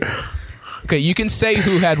 Okay, you can say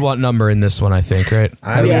who had what number in this one, I think, right?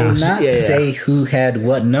 I will not say who had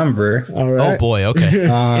what number. All right. Oh boy,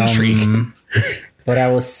 okay. Intrigue. But I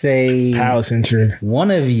will say House intrigue.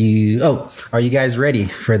 One of you. Oh, are you guys ready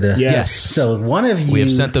for the? Yes. So one of you. We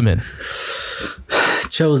have sent them in.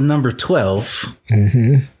 Chose number 12.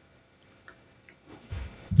 Mm-hmm.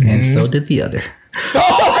 And so did the other.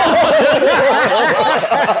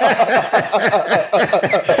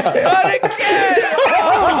 Not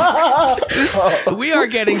again! We are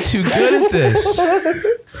getting too good at this.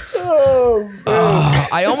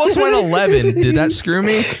 I almost went 11. Did that screw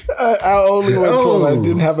me? I only went 12. I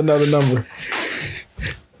didn't have another number.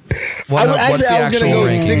 What's I was the gonna actual go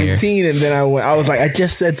ranking 16, here? and then I went. I was like, I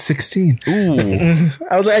just said 16. Ooh.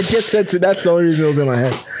 I was like, I just said. That's the only reason it was in my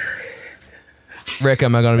head. Rick,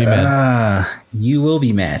 am I going to be mad? You will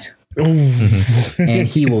be mad. And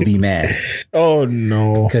he will be mad. Oh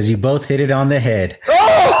no! Because you both hit it on the head.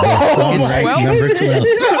 It's 12? Number 12.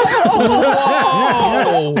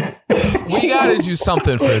 Whoa! We got to do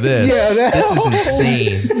something for this. Yeah, this is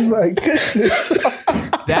insane. My goodness.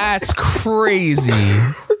 That's crazy.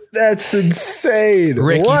 That's insane.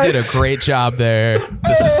 Rick, What? you did a great job there.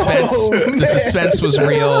 The suspense was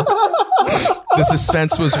real. The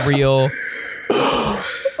suspense was real.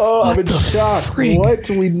 Oh, I'm in shock. freak? What?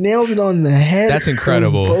 We nailed it on the head. That's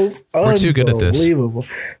incredible. We're too good at this. Unbelievable.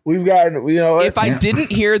 We've gotten, you know what? If I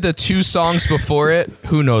didn't hear the 2 songs before it,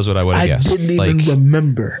 who knows what I would have I guessed. didn't even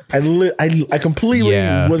remember. I completely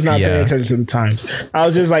was not paying attention to the times. I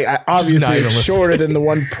was just like, obviously it's shorter than the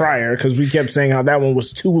one prior because we kept saying how that one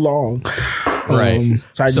was too long. Right.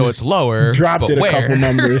 So it's lower. Dropped but it a where? couple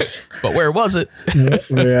numbers. But where was it?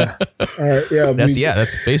 Yeah. All right. Yeah.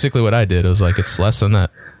 That's basically what I did. It was like, it's less than that.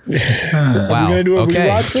 Wow. Gonna do a Okay.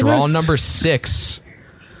 rewatch for Draw this? number 6.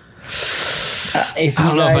 If I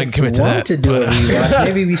don't know if I can commit to that. To do a rewatch,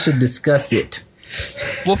 maybe we should discuss it.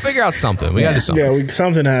 We'll figure out something. We got to do something. Yeah,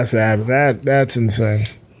 something has to happen. That's insane.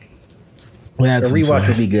 That's a rewatch insane.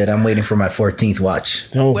 would be good. I'm waiting for my 14th watch.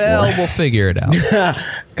 Oh, Well, boy. we'll figure it out.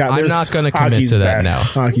 God, I'm not going to commit hockey's to that back. now.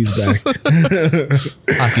 Hockey's back.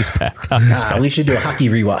 Hockey's back. Hockey's back. We should do a hockey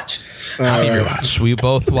rewatch. Hockey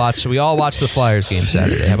rewatch. We all watch the Flyers game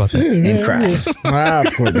Saturday. How about that? And crash.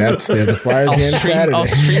 Boy, there's the Flyers game Saturday. I'll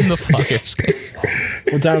stream the Flyers game.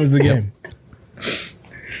 What time is the game?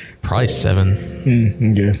 Probably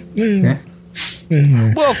 7. Good.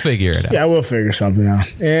 We'll figure it out. Yeah, we'll figure something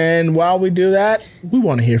out. And while we do that, we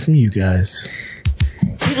want to hear from you guys.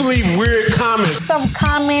 People leave weird comments. Some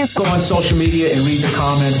comments. Go on social media and read the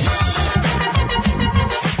comments.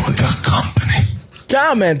 We got company.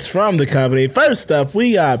 Comments from the company. First up,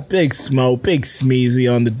 we got Big Smo, Big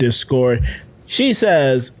Smeezy on the Discord. She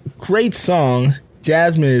says, great song.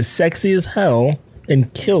 Jasmine is sexy as hell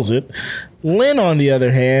and kills it. Lynn, on the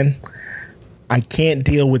other hand, I can't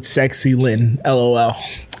deal with sexy Lynn. LOL.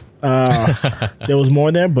 There was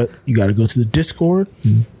more there, but you got to go to the Discord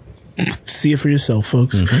and see it for yourself,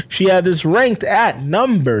 folks. Mm-hmm. She had this ranked at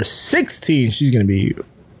number 16. She's going to be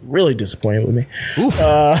really disappointed with me. Oof.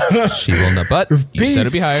 She will not, but you said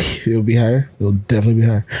it'd be higher. It'll be higher. It'll definitely be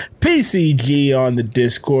higher. PCG on the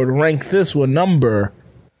Discord ranked this one number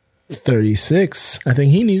 36. I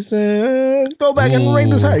think he needs to go back and rank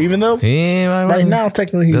this higher, even though right now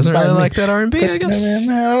technically he doesn't really like that R&B, I guess.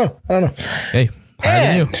 I don't know. Hey,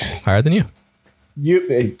 higher than you.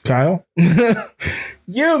 Hey, Kyle.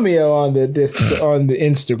 Yumio on the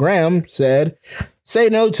Instagram said, "Say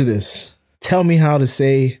no to this. Tell me how to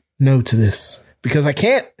say no to this because I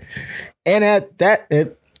can't. And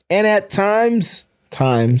at times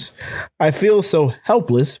I feel so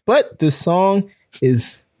helpless. But this song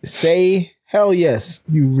is say Hell yes.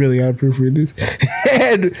 You really gotta proofread this.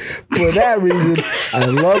 And for that reason, I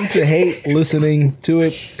love to hate listening to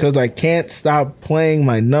it because I can't stop playing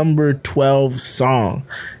my number 12 song.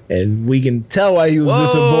 And we can tell why he was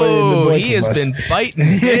disappointed in the boy. He has been biting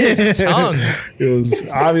his tongue. It was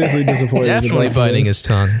obviously disappointed. Definitely biting his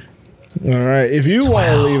tongue. All right. If you want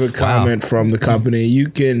to leave a comment from the company, you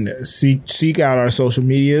can seek out our social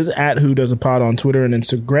medias at Who Does a Pod on Twitter and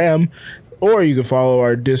Instagram. Or you can follow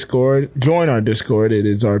our Discord, join our Discord. It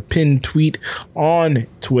is our pinned tweet on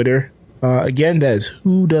Twitter. Again, that is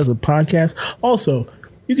Who Does a Podcast. Also,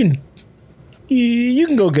 you can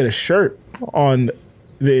go get a shirt on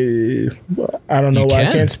the. I don't know why I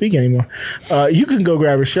can't speak anymore. You can go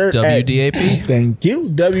grab a shirt. WDAP. Thank you.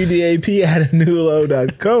 WDAP at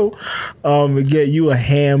anulo.co. Get you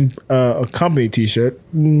a company t-shirt.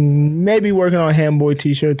 Maybe working on Hamboy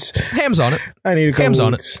t-shirts. Ham's on it. I need a couple Ham's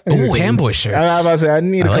on weeks. it. Ooh, Hamboy shirts. I was about to say, I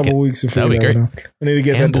need a couple weeks to figure that that out. I need to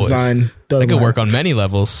get that design done. They could work on many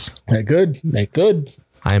levels. They could.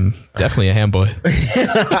 I'm definitely a Hamboy.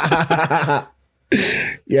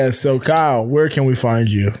 Yeah, so Kyle, where can we find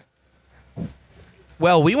you?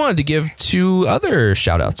 Well, we wanted to give 2 other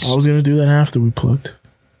shout outs. I was going to do that after we plugged.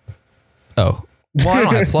 Oh. Well, I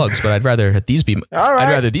don't have plugs, but I'd rather these be I'd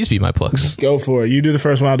rather these be my plugs. Go for it. You do the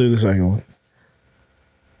first one, I'll do the second one.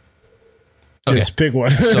 Just pick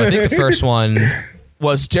one. So I think the first one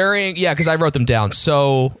was because I wrote them down.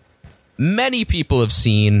 So many people have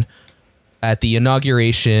seen at the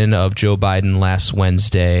inauguration of Joe Biden last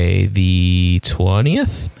Wednesday, the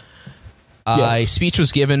 20th, a speech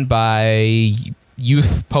was given by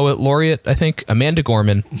Youth Poet Laureate, I think, Amanda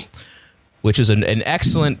Gorman, which is an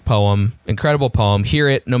excellent poem, incredible poem. Hear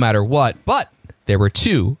it no matter what. But there were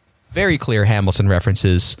 2 very clear Hamilton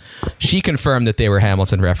references. She confirmed that they were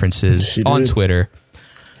Hamilton references on Twitter.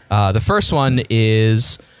 The first one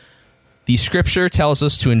is, the scripture tells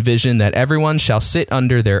us to envision that everyone shall sit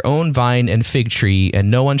under their own vine and fig tree, and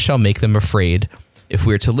no one shall make them afraid. If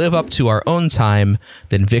we're to live up to our own time,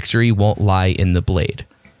 then victory won't lie in the blade.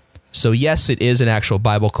 So yes, it is an actual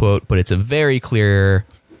Bible quote, but it's a very clear,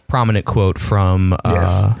 prominent quote from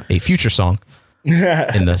a Future song in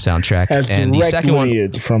the soundtrack. And the second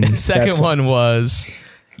one from one was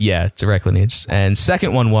direct lineage. And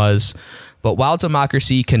second one was, but while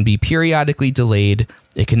democracy can be periodically delayed,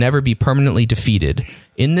 it can never be permanently defeated.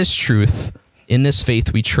 In this truth, in this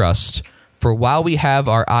faith we trust, for while we have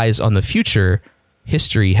our eyes on the future,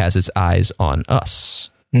 history has its eyes on us.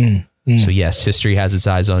 So yes, history has its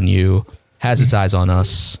eyes on you, has its eyes on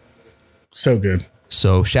us. So good.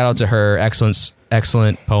 So shout out to her. Excellent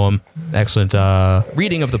poem. Excellent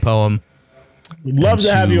reading of the poem. We'd love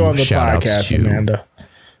to have you on the podcast, Amanda.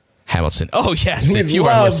 Hamilton. Oh yes, if you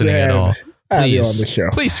are listening at all, please reach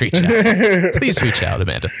out. Please reach out,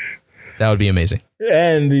 Amanda. That would be amazing.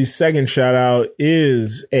 And the second shout out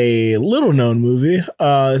is a little known movie.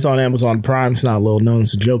 It's on Amazon Prime. It's not a little known.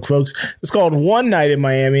 It's a joke, folks. It's called One Night in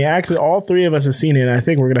Miami. Actually, all 3 of us have seen it. And I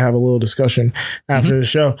think we're going to have a little discussion after the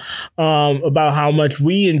show about how much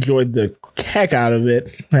we enjoyed the heck out of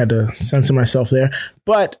it. I had to censor myself there.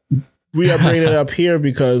 But we are bringing it up here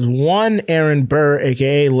because one Aaron Burr,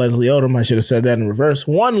 a.k.a. Leslie Odom, I should have said that in reverse.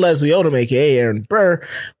 One Leslie Odom, a.k.a. Aaron Burr,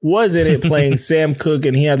 was in it playing Sam Cooke,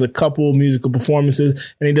 and he has a couple musical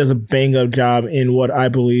performances, and he does a bang-up job in what I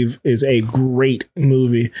believe is a great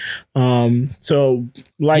movie. So,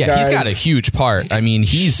 he's got a huge part. I mean,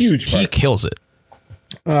 he kills it.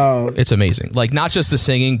 It's amazing. Like, not just the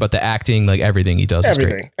singing, but the acting, like everything he does is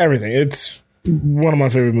great. Everything. It's one of my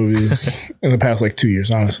favorite movies in the past 2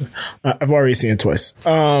 years, honestly. I've already seen it twice.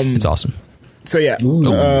 It's awesome. So yeah,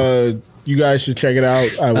 you guys should check it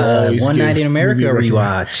out. I will always One Night in America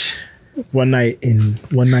rewatch. One night in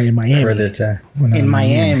Miami. For the time. In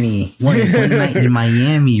Miami. One Night in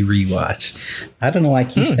Miami rewatch. I don't know why I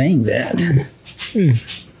keep saying that.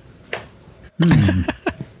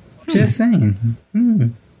 Just saying.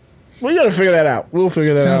 We got to figure that out. We'll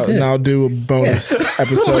figure that out, and I'll do a bonus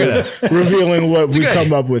episode revealing what we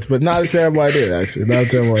come up with. But not a terrible idea, actually. Not a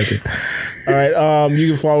terrible idea. All right. You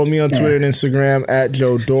can follow me on Twitter and Instagram at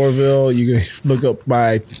Joe Dorville. You can look up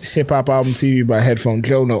my Hip Hop Album TV by Headphone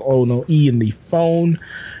Joe. No O, no E in the phone.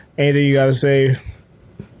 Anything you got to say,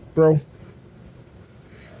 bro?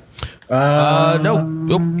 No.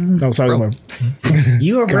 No, sorry, bro.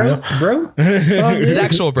 You are bro. His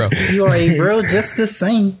actual bro. You are a bro, just the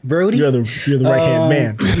same, Brody. You're the right hand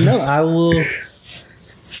man. No,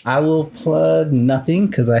 I will plug nothing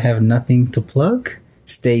because I have nothing to plug.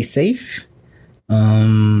 Stay safe.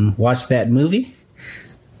 Watch that movie.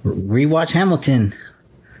 Rewatch Hamilton.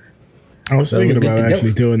 I was thinking about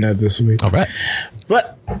actually doing that this week. All right,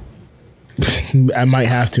 but I might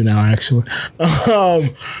have to now, actually.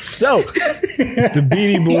 So the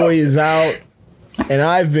Beanie Boy is out, and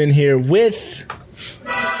I've been here with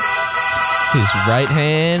his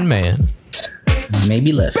right-hand man.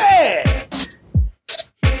 Maybe left.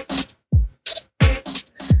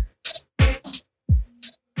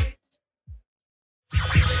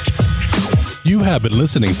 You have been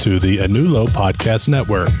listening to the Anulo Podcast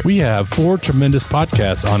Network. We have 4 tremendous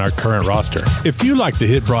podcasts on our current roster. If you like the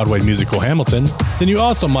hit Broadway musical Hamilton, then you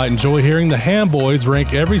also might enjoy hearing the Ham Boys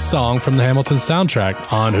rank every song from the Hamilton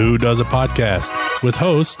soundtrack on Who Does a Podcast with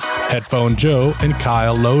hosts Headphone Joe and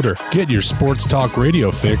Kyle Loader. Get your sports talk radio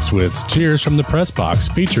fix with Cheers from the Press Box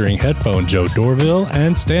featuring Headphone Joe Dorville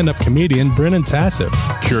and stand-up comedian Brennan Tassif.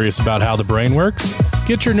 Curious about how the brain works?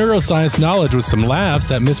 Get your neuroscience knowledge with some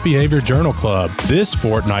laughs at Misbehavior Journal Club. This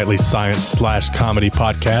fortnightly science/comedy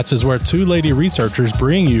podcast is where 2 lady researchers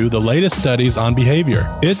bring you the latest studies on behavior.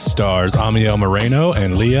 It stars Amiel Moreno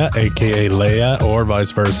and Leah, aka Leia, or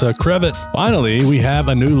vice versa, Crevitt. Finally, we have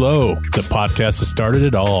a new low. The podcast has started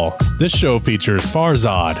it all. This show features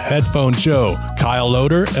Farzad, Headphone Joe, Kyle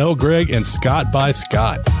Loader, L. Greg, and Scott by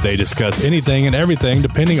Scott. They discuss anything and everything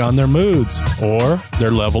depending on their moods or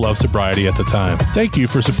their level of sobriety at the time. Thank you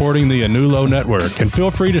for supporting the Anulo Network, and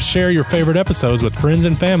feel free to share your favorite episodes with friends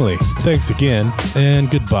and family. Thanks again, and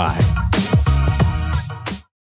goodbye.